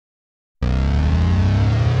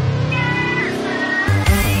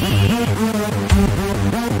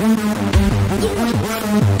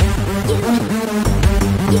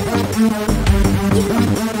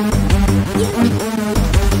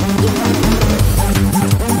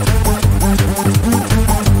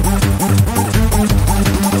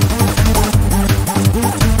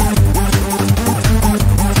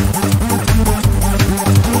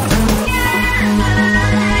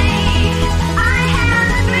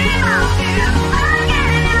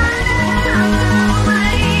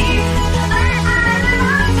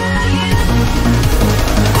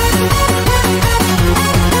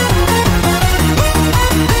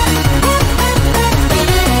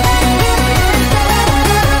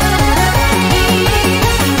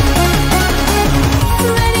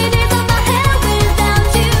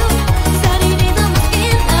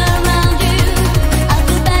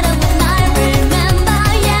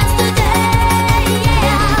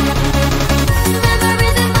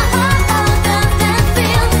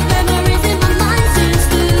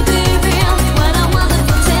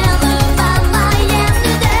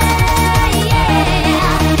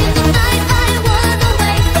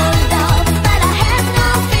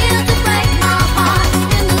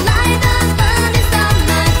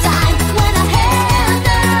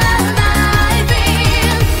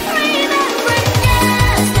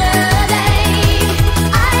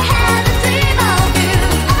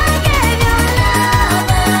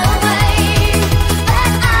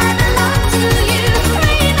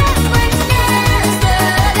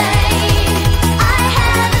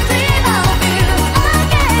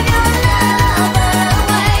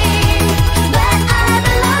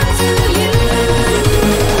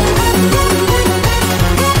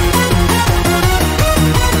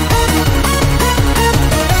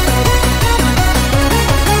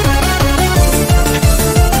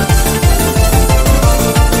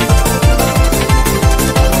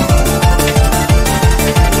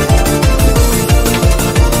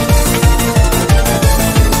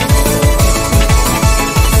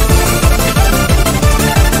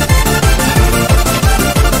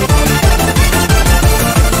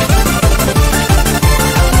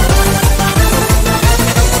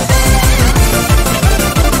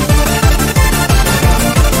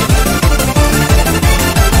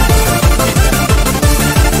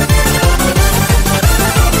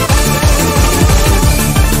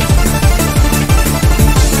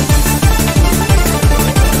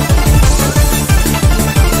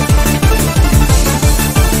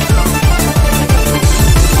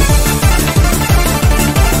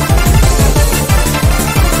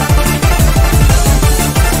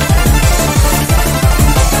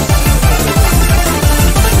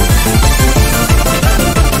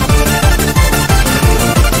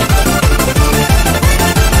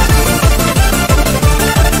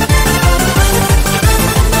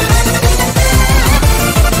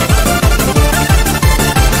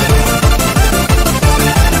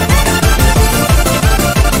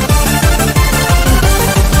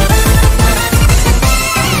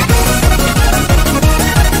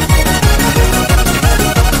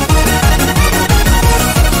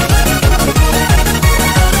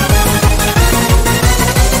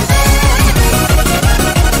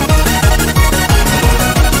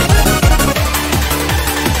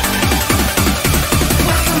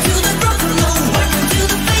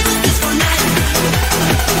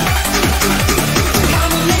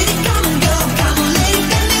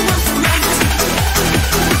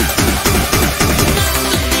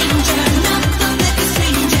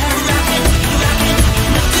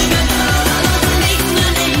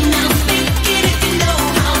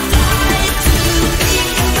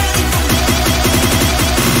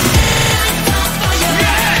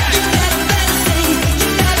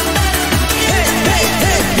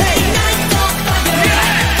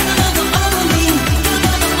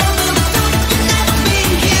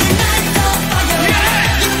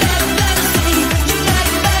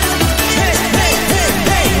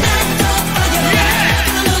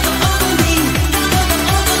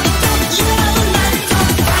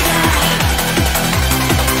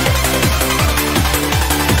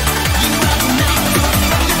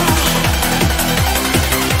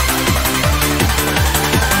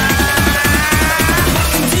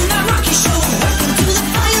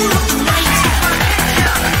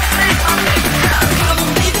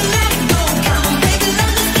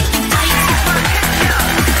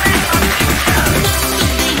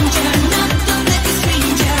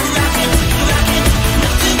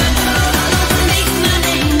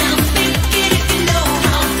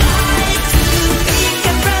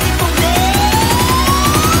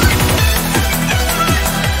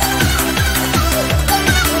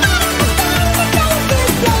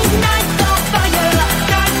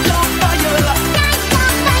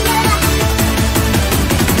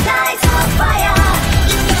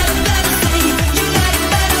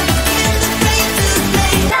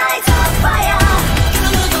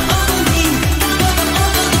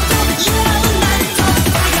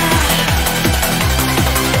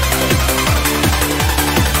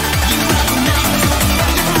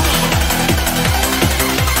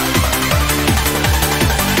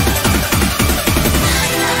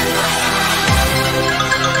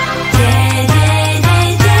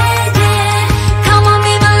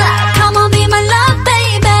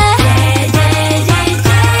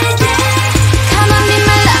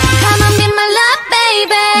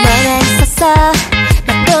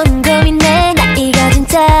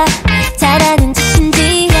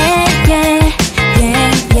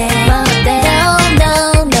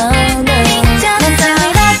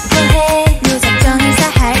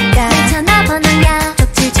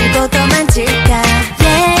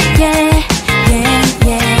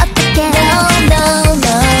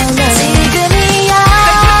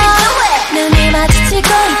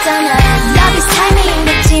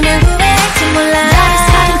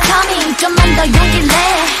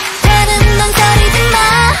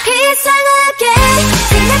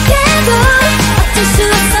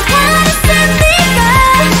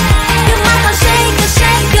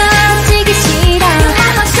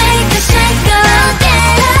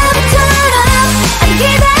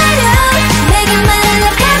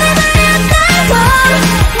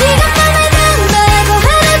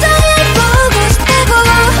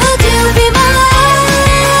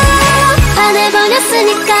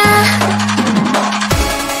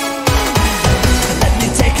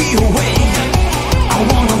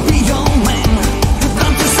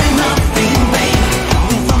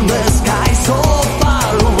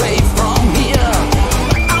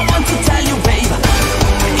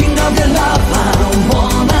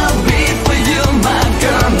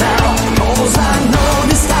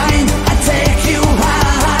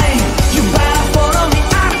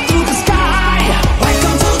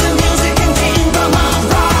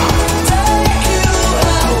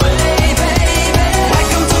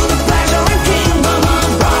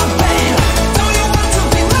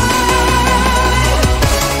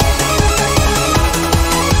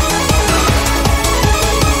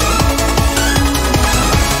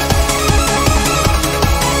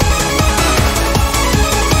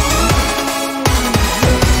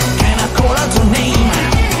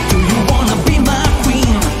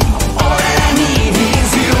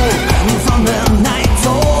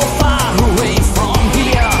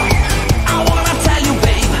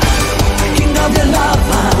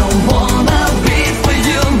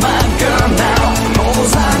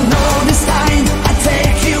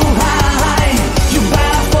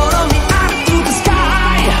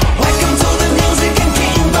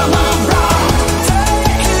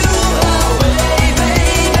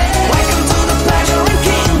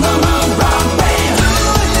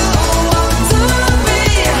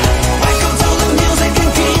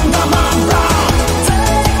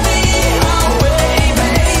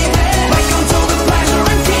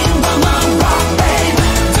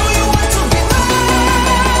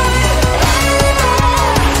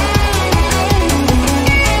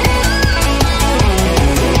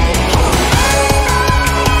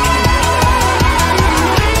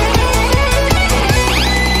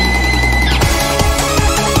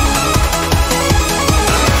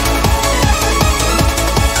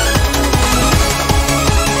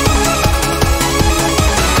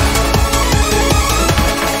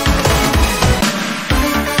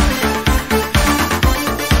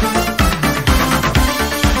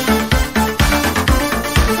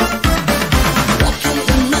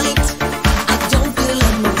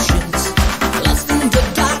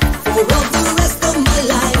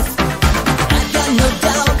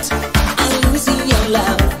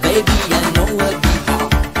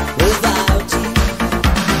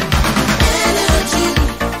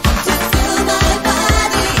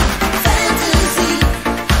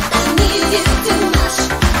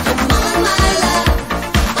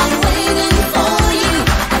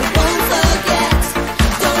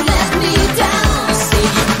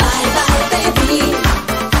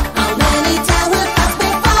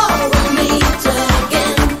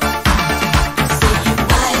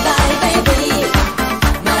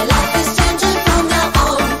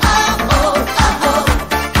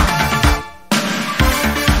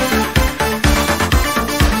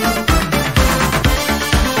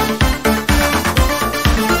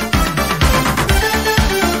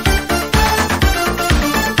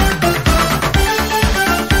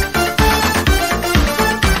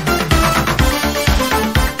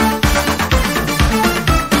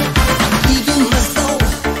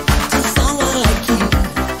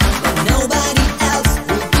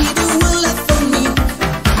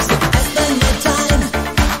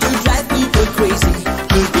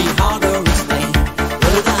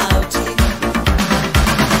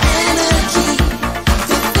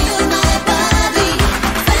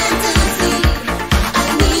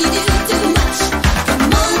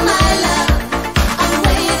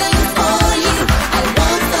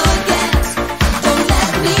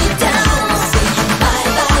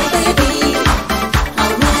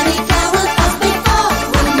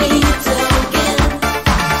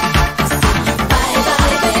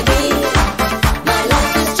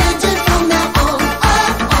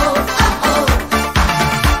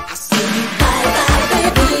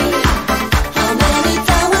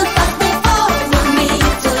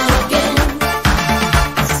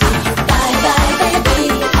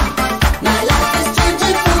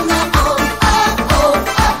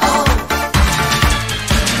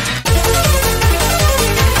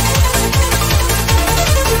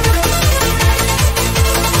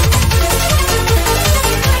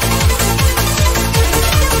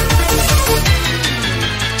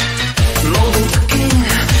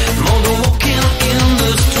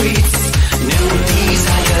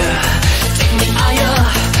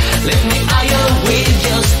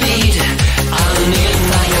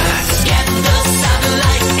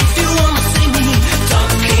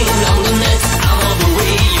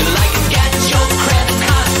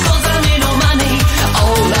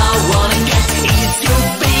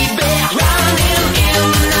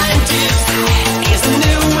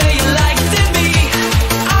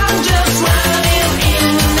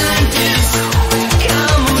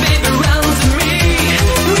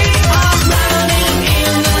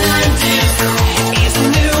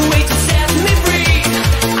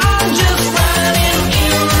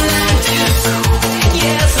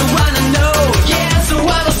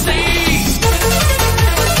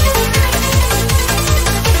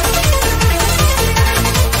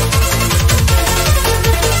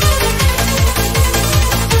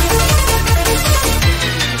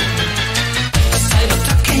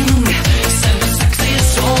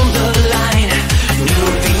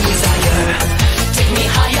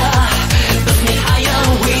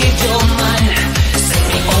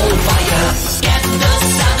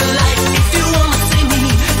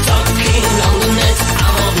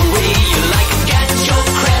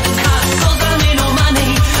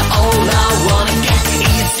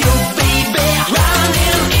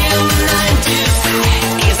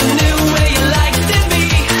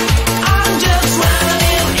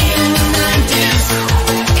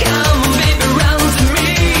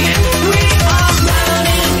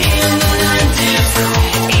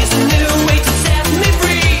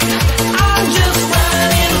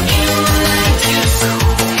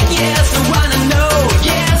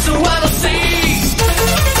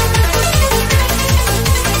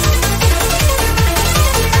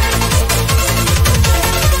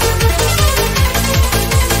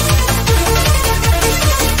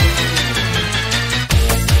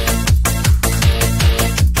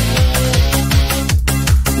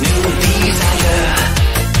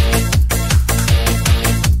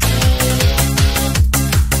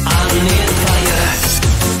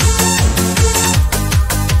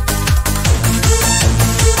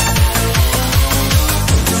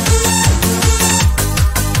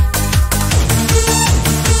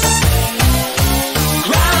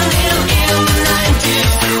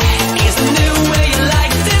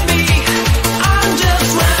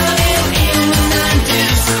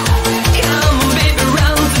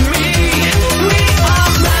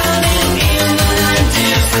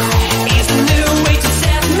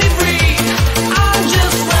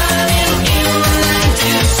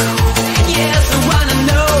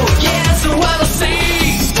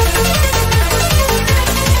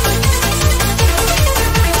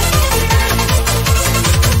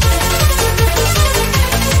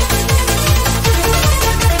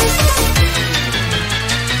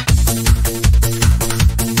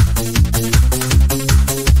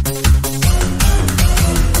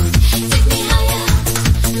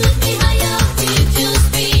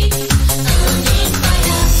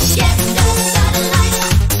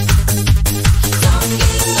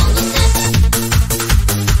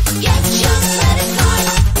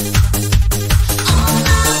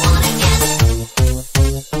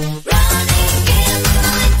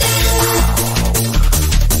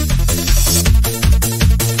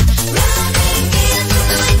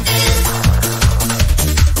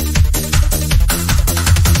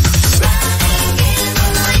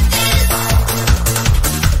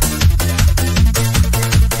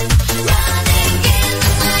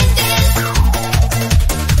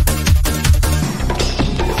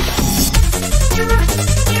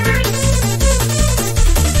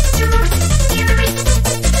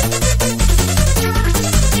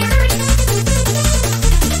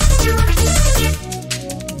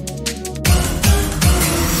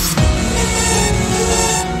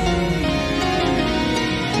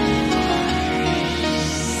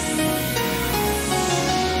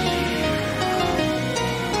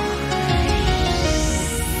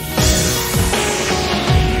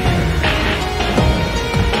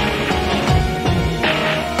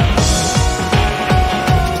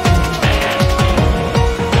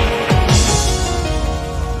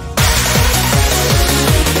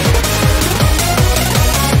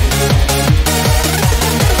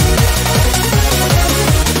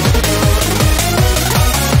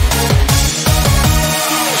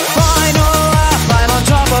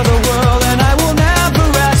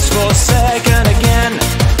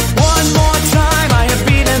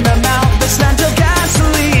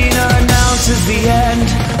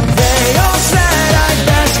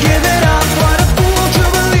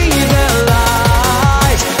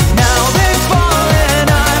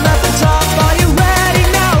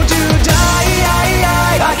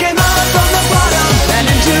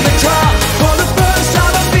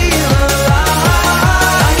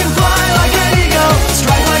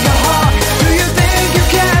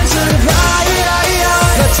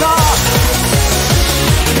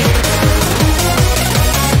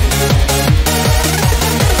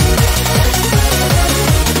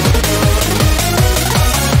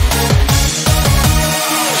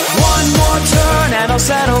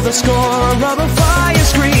settle the score. Rubber fire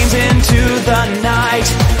screams into the night.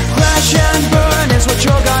 Crash and burn is what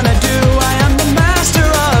you're gonna do. I am the master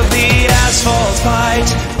of the asphalt fight.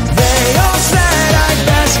 They all said I'd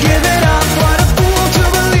best give it up. What a fool to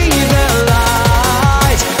believe their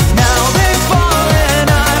lies. Now they've fallen,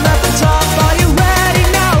 I'm at the top. Are you ready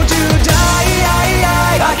now to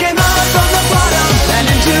die? I came up from the bottom and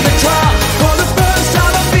into the top. For the first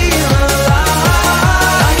time I feel alive.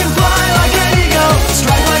 I can fly like an eagle,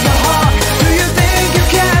 strike like a hawk. Do you think you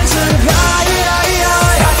can survive?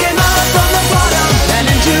 I came up from the bottom and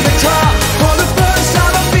into the top. For the first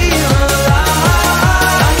time I feel alive.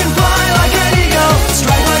 I can fly like an eagle,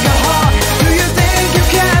 strike like a hawk. Do you think you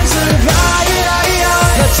can survive?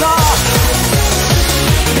 Let's talk.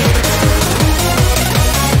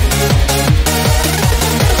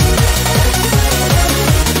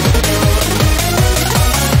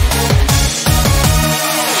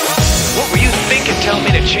 What were you thinking telling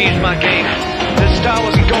me to change my game? This style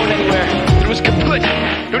wasn't going anywhere. It was kaput.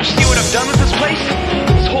 Don't you see what I've done with this place?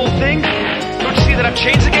 This whole thing? Don't you see that I've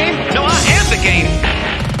changed the game? No, I am the game.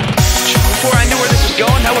 Before I knew where this was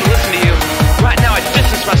going, I wouldn't listen to you. Right now, I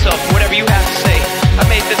distance myself from whatever you have to say. I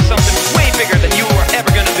made this something way bigger than you were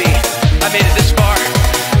ever gonna be. I made it this far,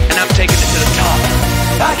 and I'm taking it to the top.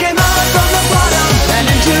 I came up from the bottom and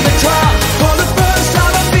into the top. For the first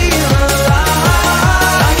time I feel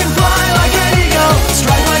alive. I can fly like an eagle,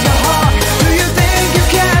 strike like a hawk. Do you think you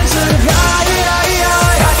can survive?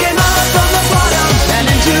 I came up from the bottom and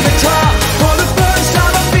into the top. For the first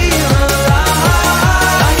time I feel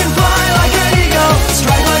alive. I can fly like an eagle,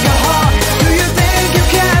 strike like a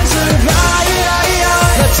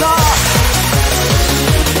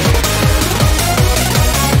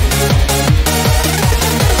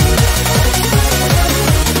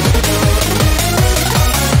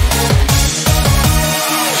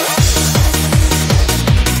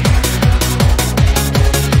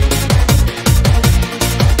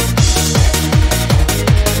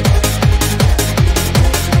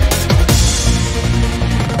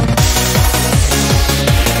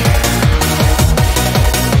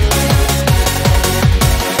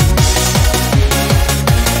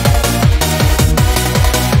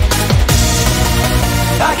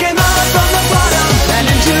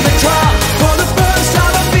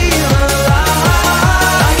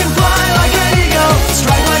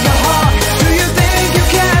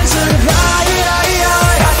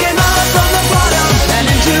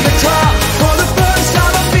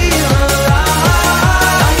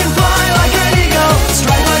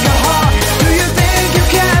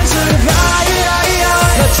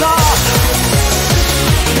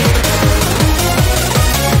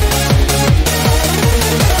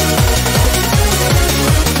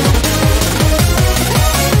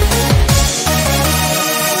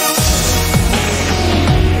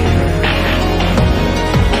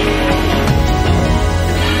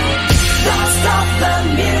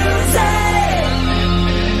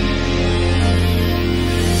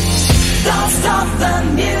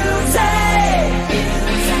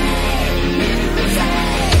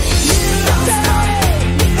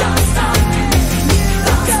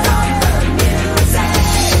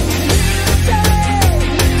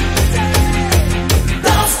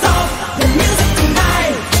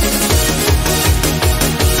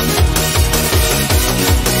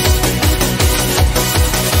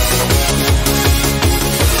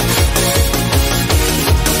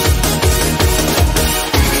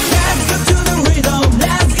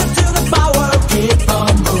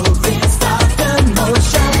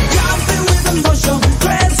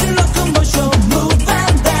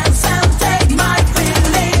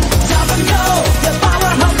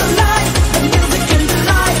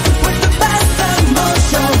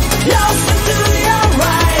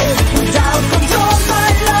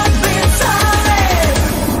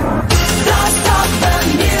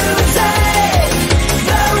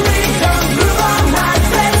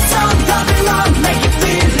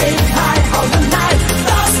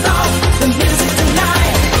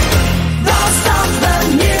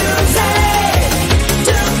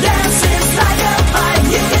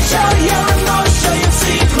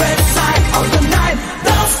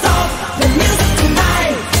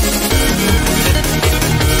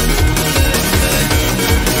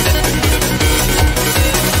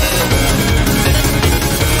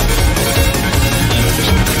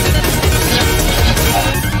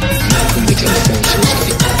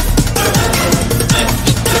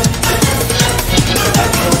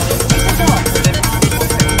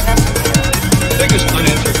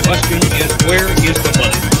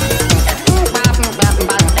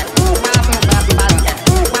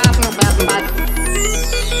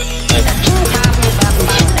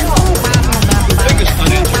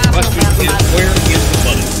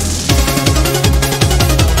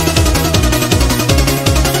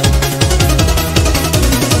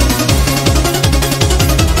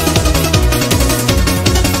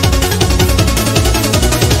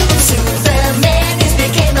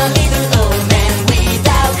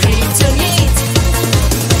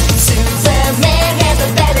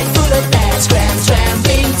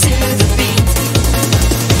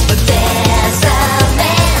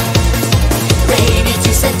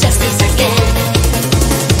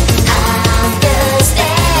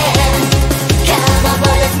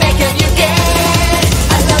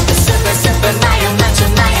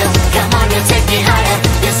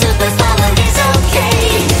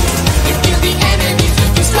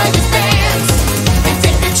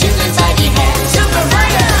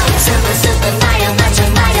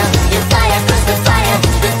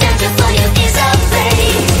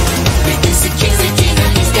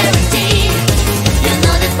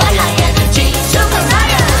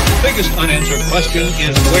question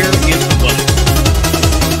is, where is the money?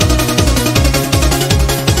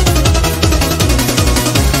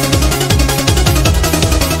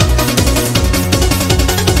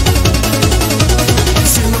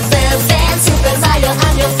 Super fan, Super Mario,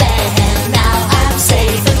 I'm your fan. Now I'm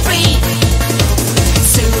safe and free.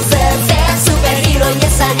 Super fan, superhero,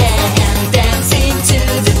 yes I am. Dancing to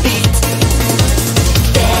the beat.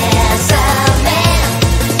 There's a man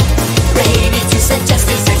ready to set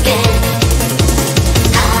justice again.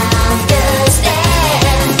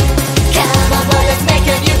 Understand? Come on, boy, let's make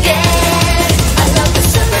a new game. I love the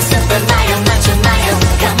Super Mario, Macho Mario.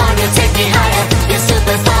 Come on, you take me higher. Your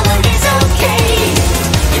super power is okay.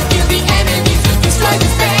 You kill the enemies, you destroy the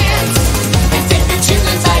fans, and take the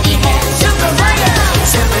children by the hand. Super Mario,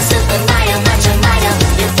 Super Mario, Macho Mario.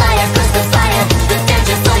 You fly across the fire. The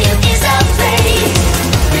danger for you is afraid.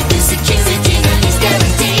 Reduce security, release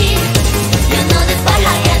guarantee. You know that by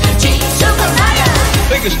high energy. Super Mario. The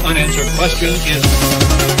biggest unanswered question is,